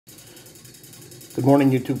Good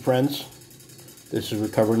morning, YouTube friends. This is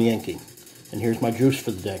Recovering Yankee, and here's my juice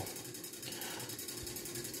for the day.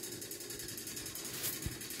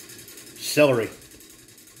 Celery.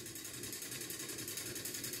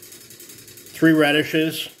 3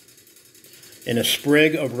 radishes and a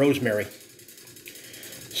sprig of rosemary.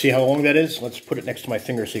 See how long that is? Let's put it next to my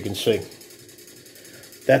finger so you can see.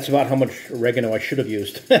 That's about how much oregano I should have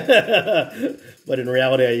used. But in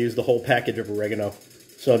reality, I used the whole package of oregano.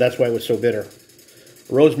 So that's why it was so bitter.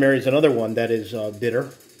 Rosemary is another one that is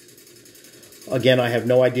bitter. Again, I have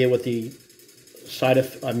no idea what the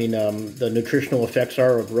the nutritional effects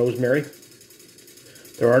are of rosemary.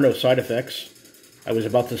 There are no side effects. I was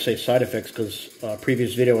about to say side effects because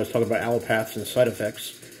previous video I was talking about allopaths and side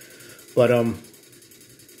effects. But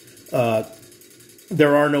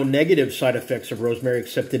there are no negative side effects of rosemary,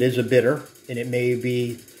 except it is a bitter, and it may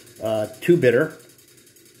be too bitter.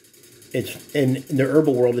 It's in the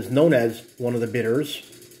herbal world, it's known as one of the bitters,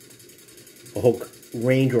 a whole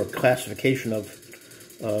range or classification of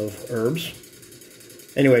herbs.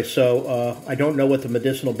 Anyway, so I don't know what the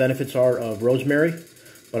medicinal benefits are of rosemary,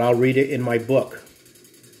 but I'll read it in my book.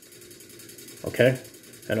 Okay?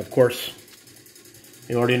 And of course,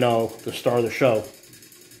 you already know the star of the show,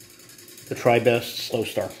 the Try Best Slow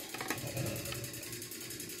Star.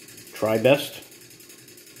 Try Best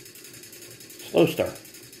Slow Star.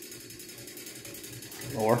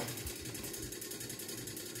 Or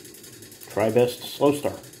Try Best Slow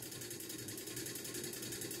Star.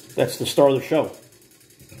 That's the star of the show.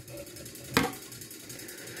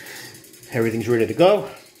 Everything's ready to go.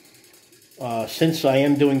 Since I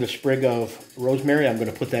am doing the sprig of rosemary, I'm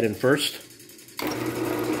going to put that in first.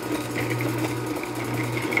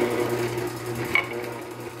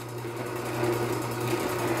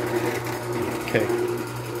 Okay.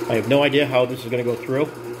 I have no idea how this is going to go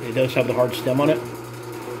through. It does have the hard stem on it.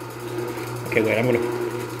 Okay, wait,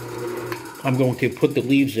 I'm going to put the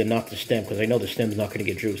leaves in, not the stem, because I know the stem's not going to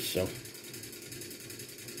get juice, so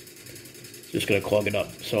it's just going to clog it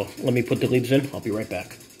up. So let me put the leaves in. I'll be right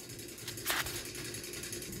back.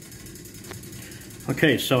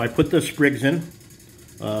 Okay, so I put the sprigs in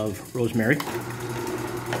of rosemary.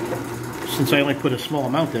 Since I only put a small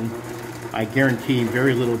amount in, I guarantee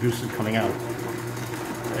very little juice is coming out,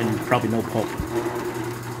 and probably no pulp.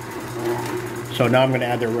 So now I'm going to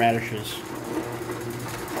add the radishes.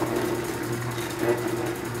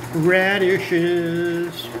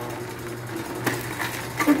 Radishes.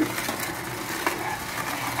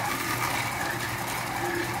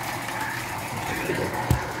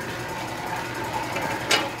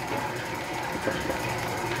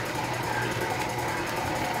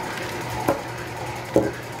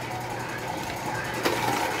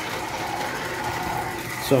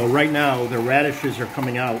 So right now the radishes are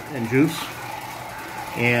coming out in juice,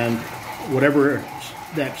 and whatever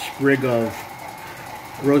that sprig of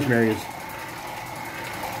rosemary is,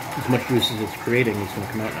 as much juice as it's creating, is going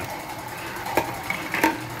to come out now.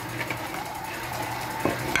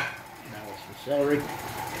 Now it's the celery.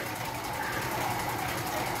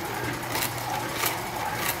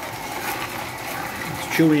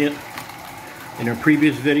 It's chewing it. In a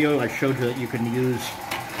previous video, I showed you that you can use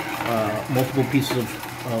multiple pieces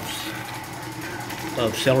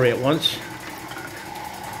of celery at once.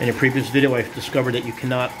 In a previous video, I discovered that you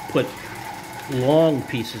cannot put long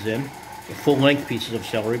pieces in, full-length pieces of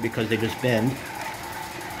celery, because they just bend.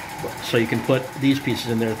 So you can put these pieces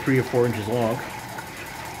in there 3 or 4 inches long,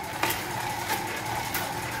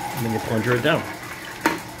 and then you plunger it down.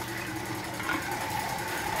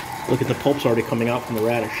 Look at the pulp's already coming out from the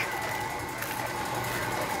radish.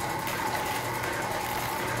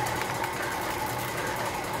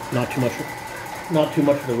 Not too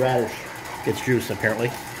much of the radish gets juice, apparently.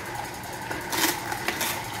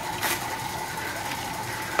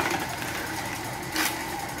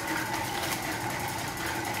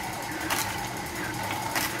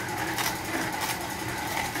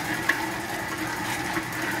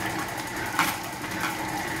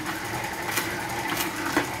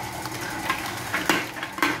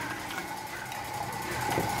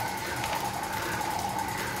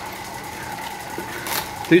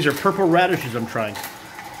 These are purple radishes I'm trying.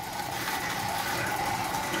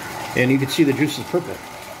 And you can see the juice is purple.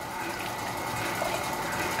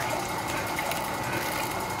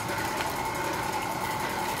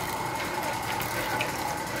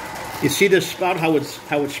 You see this spout, how it's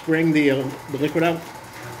spraying the liquid out?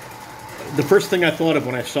 The first thing I thought of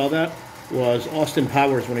when I saw that was Austin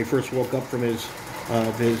Powers when he first woke up from his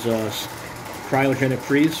cryogenic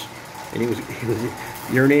freeze, and he was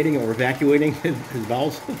urinating or evacuating his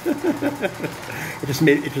bowels. It just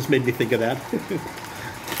made me think of that.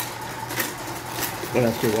 But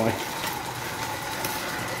I'll see why.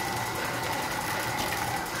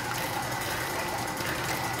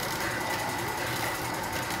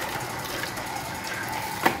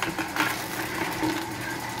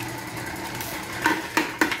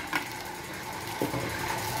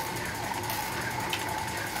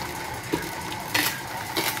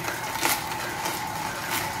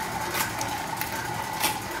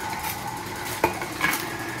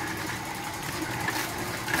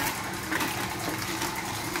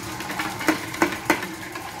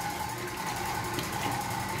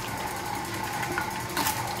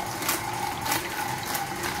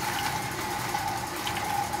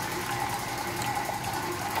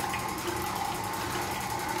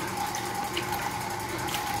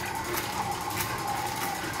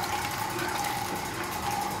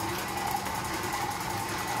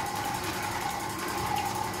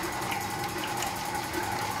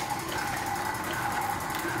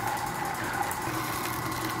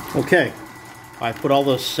 Okay, I put all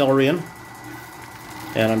the celery in,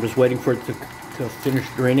 and I'm just waiting for it to finish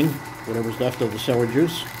draining whatever's left of the celery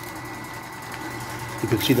juice. You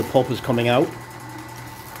can see the pulp is coming out.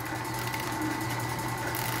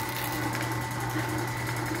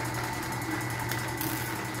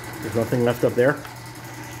 There's nothing left up there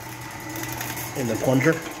in the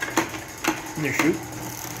plunger, in the chute.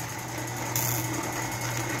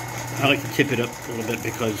 I like to tip it up a little bit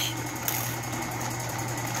because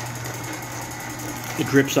it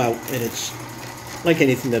drips out, and it's like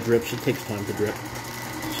anything that drips, it takes time to drip.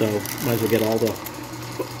 So might as well get all the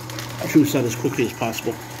juice out as quickly as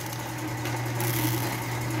possible.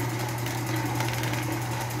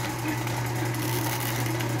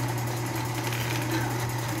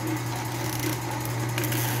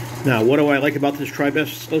 Now, what do I like about this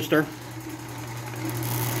Tri-Best Slow Star?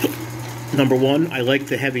 Number one, I like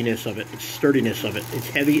the heaviness of it, its sturdiness of it. It's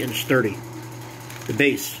heavy and sturdy. The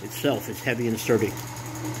base itself is heavy and sturdy.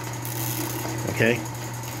 Okay.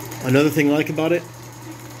 Another thing I like about it,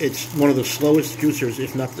 it's one of the slowest juicers,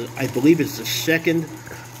 if not the, I believe it's the second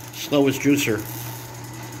slowest juicer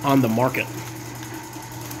on the market.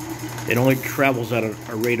 It only travels at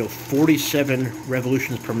a rate of 47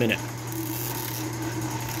 revolutions per minute.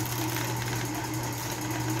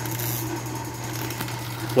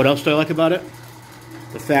 What else do I like about it?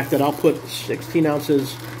 The fact that I'll put 16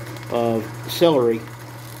 ounces of celery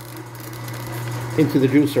into the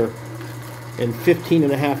juicer and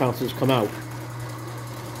 15.5 ounces come out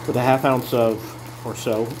with a half ounce of, or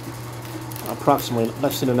so, approximately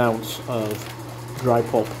less than an ounce of dry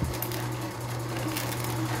pulp.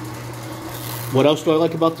 What else do I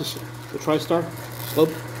like about this, the Tri-Star? The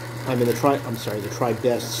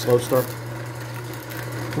Tri-Best Slow Star.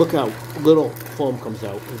 Look how little foam comes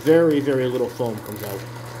out. Very, very little foam comes out.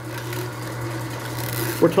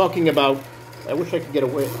 We're talking about, I wish I could get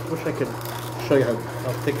away, I wish I could show you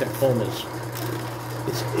how thick that foam is.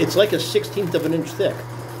 It's like a 1/16 of an inch thick.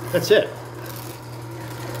 That's it.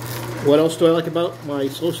 What else do I like about my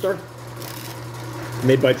Slow Star?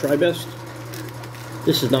 Made by Tri-Best.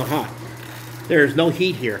 This is not hot. There's no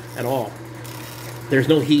heat here at all. There's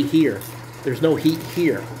no heat here. There's no heat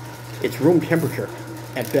here. It's room temperature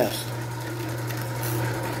at best.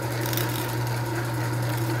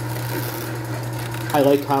 I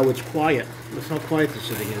like how it's quiet. Listen how quiet this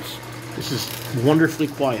thing is. This is wonderfully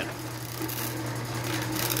quiet.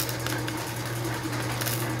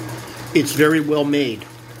 It's very well made.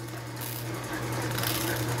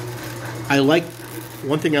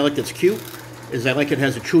 One thing I like that's cute is I like it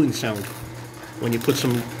has a chewing sound when you put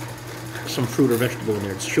some fruit or vegetable in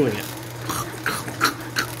there. It's chewing it.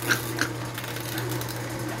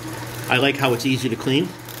 I like how it's easy to clean.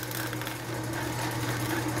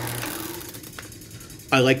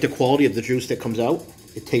 I like the quality of the juice that comes out.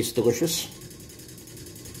 It tastes delicious.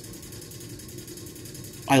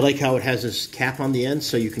 I like how it has this cap on the end,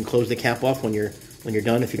 so you can close the cap off when you're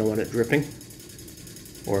done if you don't want it dripping,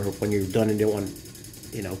 or when you're done and don't want,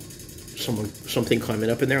 you know, something climbing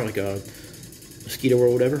up in there like a mosquito or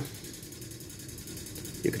whatever.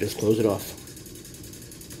 You could just close it off.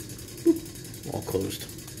 Boop. All closed.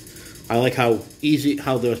 I like how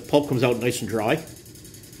the pulp comes out nice and dry.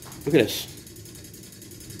 Look at this.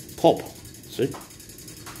 Pulp. See?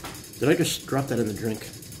 Did I just drop that in the drink?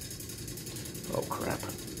 Oh, crap.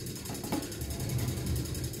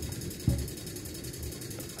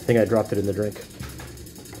 I think I dropped it in the drink.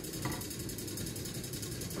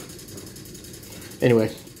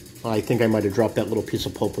 Anyway, I think I might have dropped that little piece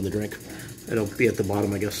of pulp in the drink. It'll be at the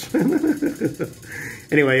bottom, I guess.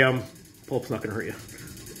 Anyway, pulp's not going to hurt you.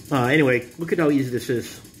 Anyway, look at how easy this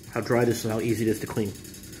is. How dry this is, how easy it is to clean.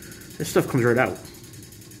 This stuff comes right out.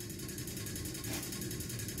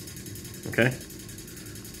 Okay?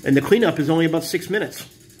 And the cleanup is only about 6 minutes.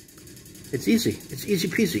 It's easy. It's easy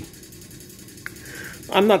peasy.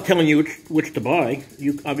 I'm not telling you which to buy.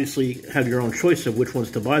 You obviously have your own choice of which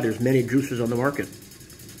ones to buy. There's many juicers on the market.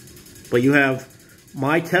 But you have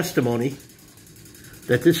my testimony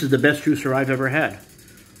that this is the best juicer I've ever had.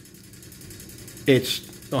 It's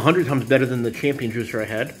 100 times better than the Champion juicer I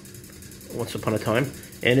had once upon a time.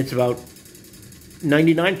 And it's about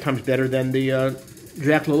 99 times better than the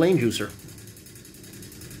Jack LaLanne juicer.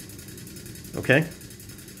 Okay?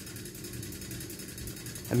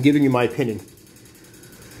 I'm giving you my opinion.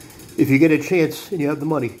 If you get a chance and you have the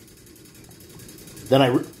money, then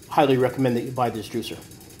I highly recommend that you buy this juicer.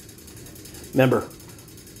 Remember,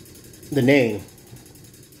 the name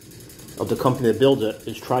of the company that builds it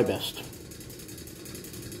is TriBest.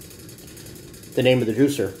 The name of the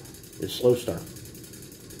juicer is Slow Star.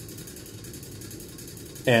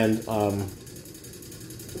 And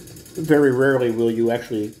very rarely will you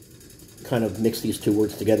actually kind of mix these two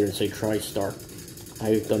words together and say TriStar.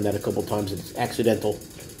 I've done that a couple times and it's accidental.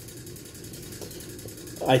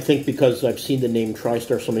 I think because I've seen the name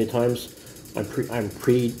TriStar so many times, I'm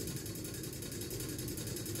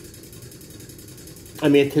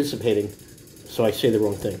anticipating, so I say the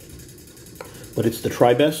wrong thing. But it's the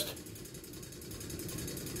TriBest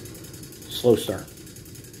Slow Star.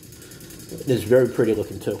 It is very pretty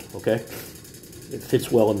looking too, okay? It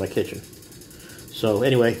fits well in my kitchen. So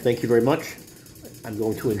anyway, thank you very much. I'm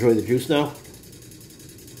going to enjoy the juice now.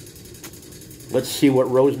 Let's see what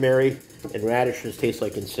rosemary and radishes taste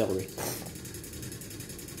like in celery.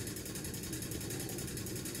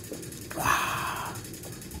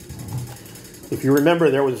 If you remember,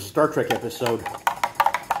 there was a Star Trek episode.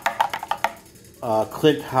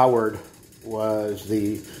 Clint Howard was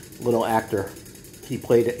the little actor. He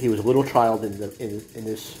was a little child in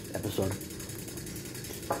this episode.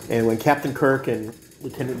 And when Captain Kirk and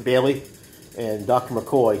Lieutenant Bailey and Dr.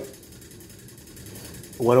 McCoy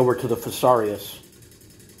went over to the Fosarius,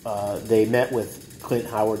 they met with Clint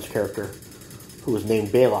Howard's character, who was named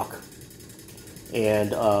Baylock.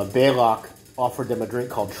 And Baylock offered them a drink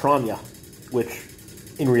called Trania, which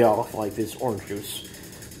in real life is orange juice.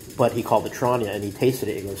 But he called it Trania, and he tasted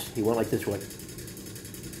it. He went like this, went,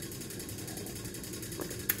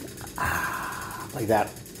 like that.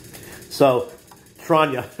 So,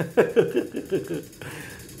 Trania.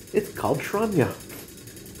 It's called Trania.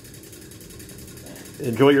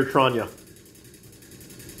 Enjoy your Trania.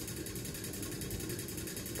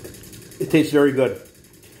 It tastes very good.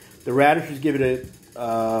 The radishes give it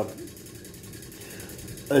a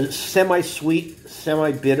semi-sweet,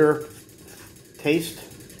 semi-bitter taste,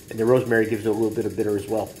 and the rosemary gives it a little bit of bitter as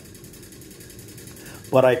well.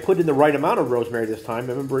 But I put in the right amount of rosemary this time.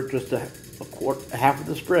 Remember, just half of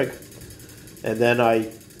the sprig, and then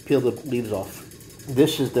I peeled the leaves off.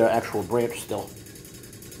 This is the actual branch still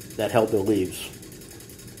that held the leaves.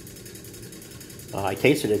 I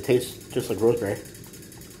tasted it. It tastes just like rosemary.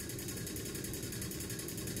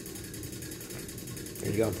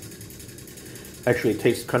 There you go. Actually, it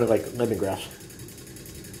tastes kind of like lemongrass.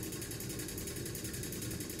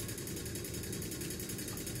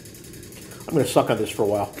 I'm going to suck on this for a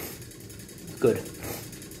while. Good.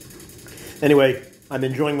 Anyway, I'm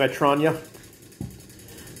enjoying my Trania.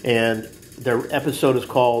 And the episode is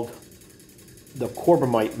called The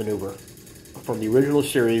Corbomite Maneuver. From the original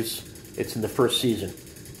series, it's in the first season.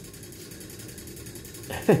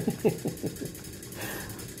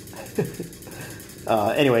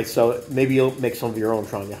 Anyway, so maybe you'll make some of your own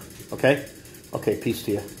Trania, okay? Okay, peace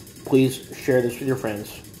to you. Please share this with your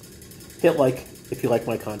friends. Hit like if you like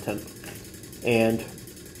my content. And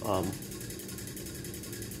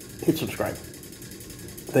hit subscribe.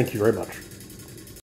 Thank you very much.